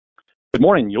Good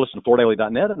morning. You listen to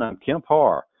FloorDaily.net, and I'm Kemp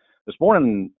Harr. This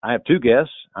morning, I have two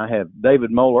guests. I have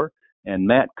David Moeller and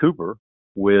Matt Cooper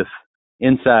with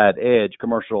Inside Edge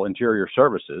Commercial Interior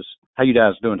Services. How you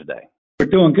guys doing today? We're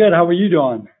doing good. How are you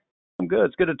doing? I'm good.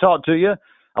 It's good to talk to you.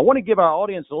 I want to give our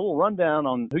audience a little rundown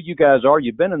on who you guys are.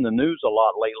 You've been in the news a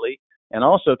lot lately, and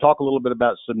also talk a little bit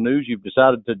about some news. You've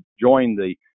decided to join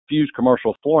the Fuse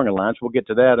Commercial Flooring Alliance. We'll get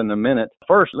to that in a minute.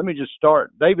 First, let me just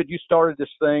start. David, you started this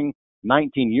thing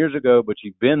 19 years ago, but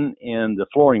you've been in the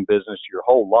flooring business your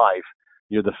whole life.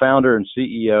 You're the founder and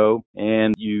CEO,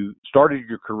 and you started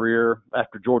your career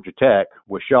after Georgia Tech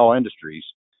with Shaw Industries,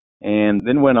 and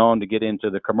then went on to get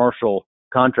into the commercial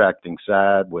contracting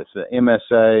side with the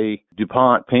MSA,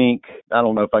 DuPont, Pink. I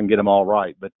don't know if I can get them all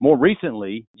right, but more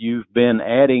recently, you've been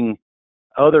adding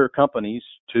other companies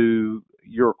to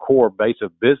your core base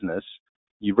of business.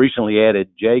 You've recently added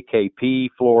JKP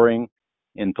Flooring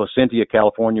in Placentia,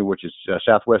 California, which is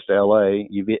southwest LA.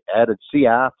 You've added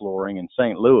CI Flooring in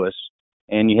St. Louis,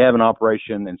 and you have an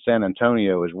operation in San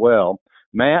Antonio as well.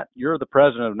 Matt, you're the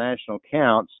president of National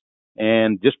Accounts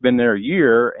and just been there a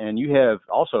year, and you have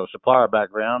also a supplier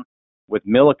background with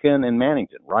Milliken and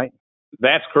Mannington, right?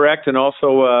 That's correct, and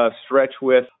also stretch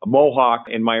with Mohawk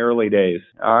in my early days.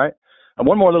 All right. And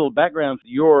one more little background.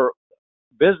 Your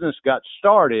business got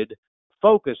started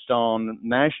focused on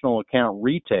national account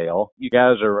retail. You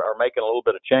guys are making a little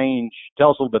bit of change.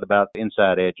 Tell us a little bit about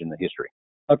Inside Edge and the history.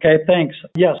 Okay, thanks.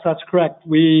 Yes, that's correct.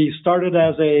 We started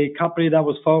as a company that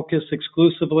was focused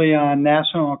exclusively on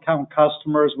national account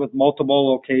customers with multiple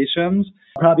locations.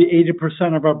 Probably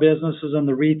 80% of our business is in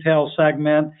the retail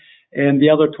segment, and the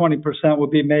other 20%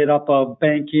 would be made up of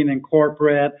banking and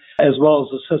corporate, as well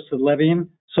as assisted living.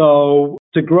 So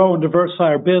to grow and diversify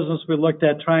our business, we looked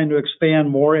at trying to expand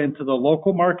more into the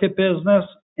local market business,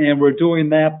 and we're doing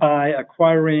that by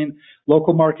acquiring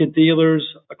local market dealers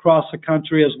across the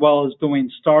country, as well as doing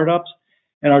startups.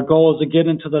 And our goal is to get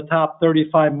into the top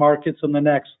 35 markets in the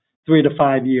next 3 to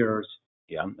 5 years.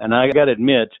 Yeah, and I got to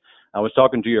admit, I was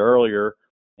talking to you earlier,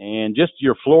 and just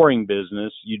your flooring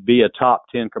business, you'd be a top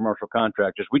 10 commercial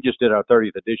contractors. We just did our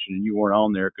 30th edition, and you weren't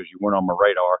on there because you weren't on my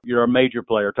radar. You're a major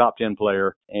player, top 10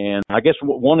 player. And I guess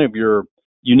one of your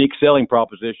unique selling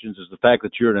propositions is the fact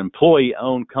that you're an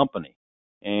employee-owned company.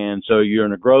 And so you're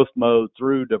in a growth mode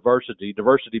through diversity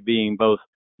being both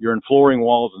you're in flooring,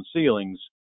 walls, and ceilings,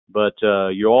 but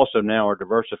you also now are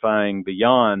diversifying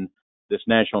beyond this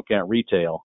national account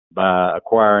retail by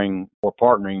acquiring or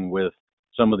partnering with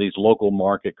some of these local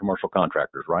market commercial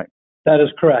contractors, right? That is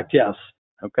correct, yes.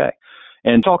 Okay.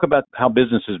 And talk about how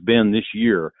business has been this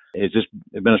year. Has this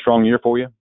been a strong year for you?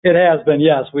 It has been,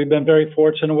 yes. We've been very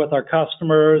fortunate with our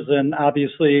customers, and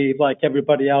obviously, like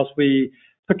everybody else, we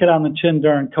took it on the chin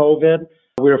during COVID.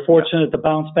 We were fortunate to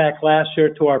bounce back last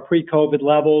year to our pre-COVID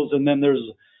levels, and then there's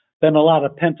been a lot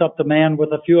of pent-up demand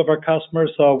with a few of our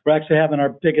customers, so we're actually having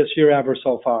our biggest year ever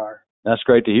so far. That's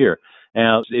great to hear.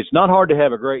 Now, it's not hard to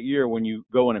have a great year when you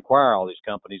go and acquire all these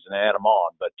companies and add them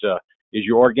on, but is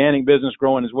your organic business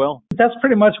growing as well? That's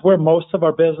pretty much where most of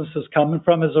our business is coming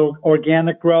from, is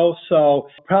organic growth. So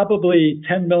probably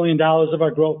 $10 million of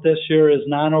our growth this year is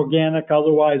non-organic.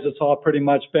 Otherwise, it's all pretty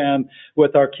much been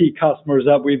with our key customers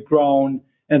that we've grown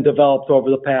and developed over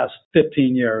the past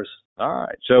 15 years. All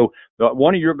right. So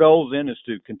one of your goals then is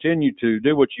to continue to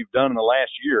do what you've done in the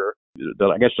last year.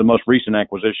 I guess the most recent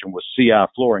acquisition was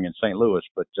CI Flooring in St. Louis.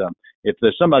 But if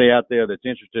there's somebody out there that's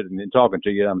interested in talking to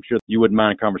you, I'm sure you wouldn't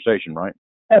mind a conversation, right?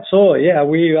 Absolutely. Yeah,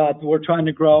 we're trying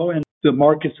to grow, and the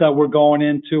markets that we're going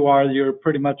into are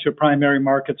pretty much your primary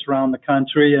markets around the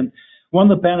country. And one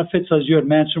of the benefits, as you had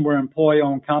mentioned, we're an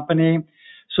employee-owned company.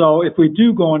 So if we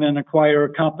do go in and acquire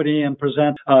a company and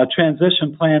present a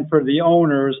transition plan for the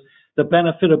owners, the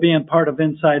benefit of being part of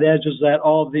Inside Edge is that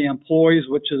all of the employees,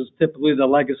 which is typically the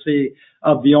legacy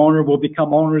of the owner, will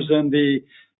become owners in the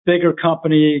bigger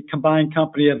company, combined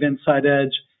company of Inside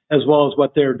Edge, as well as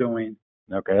what they're doing.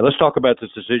 Okay, let's talk about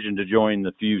this decision to join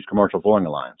the Fuse Commercial Flooring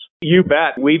Alliance. You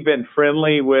bet. We've been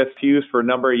friendly with Fuse for a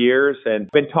number of years and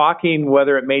been talking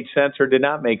whether it made sense or did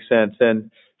not make sense.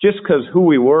 And just because who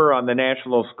we were on the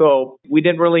national scope, we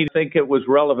didn't really think it was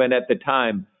relevant at the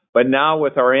time. But now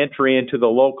with our entry into the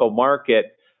local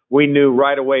market, we knew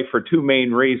right away for two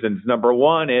main reasons. Number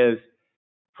one is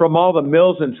from all the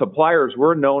mills and suppliers,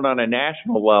 we're known on a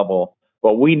national level,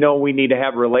 but we know we need to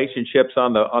have relationships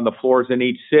on the floors in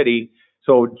each city.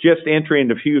 So just entry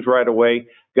into Fuse right away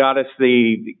got us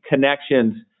the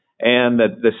connections and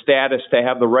the status to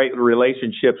have the right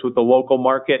relationships with the local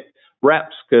market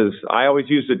reps, because I always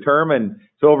use the term, and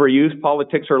it's overused,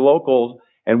 politics are local,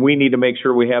 and we need to make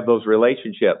sure we have those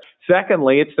relationships.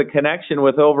 Secondly, it's the connection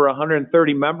with over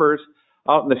 130 members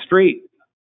out in the street.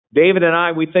 David and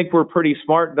I, we think we're pretty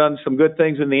smart, done some good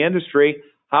things in the industry.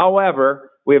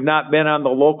 However, we have not been on the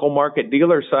local market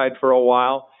dealer side for a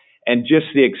while, and just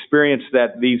the experience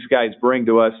that these guys bring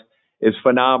to us is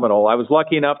phenomenal. I was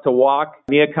lucky enough to walk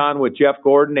NeoCon with Jeff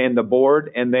Gordon and the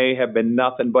board, and they have been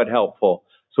nothing but helpful.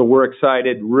 So we're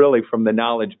excited really from the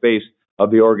knowledge base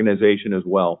of the organization as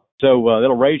well. So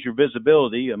it'll raise your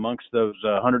visibility amongst those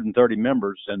 130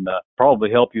 members and probably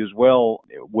help you as well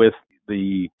with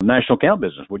the national account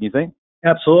business, wouldn't you think?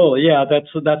 Absolutely. Yeah,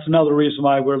 that's another reason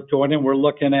why we're joining. We're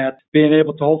looking at being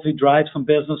able to hopefully drive some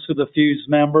business to the Fuse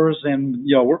members, and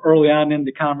we're early on in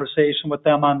the conversation with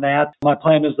them on that. My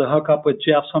plan is to hook up with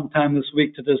Jeff sometime this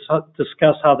week to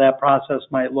discuss how that process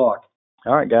might look.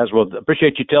 All right, guys. Well,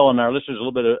 appreciate you telling our listeners a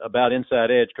little bit about Inside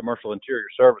Edge Commercial Interior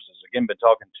Services. Again, been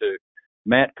talking to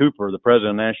Matt Cooper, the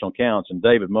president of National Accounts, and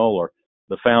David Moeller,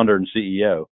 the founder and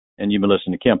CEO. And you've been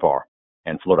listening to Kempar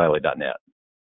and FloatAlley.net.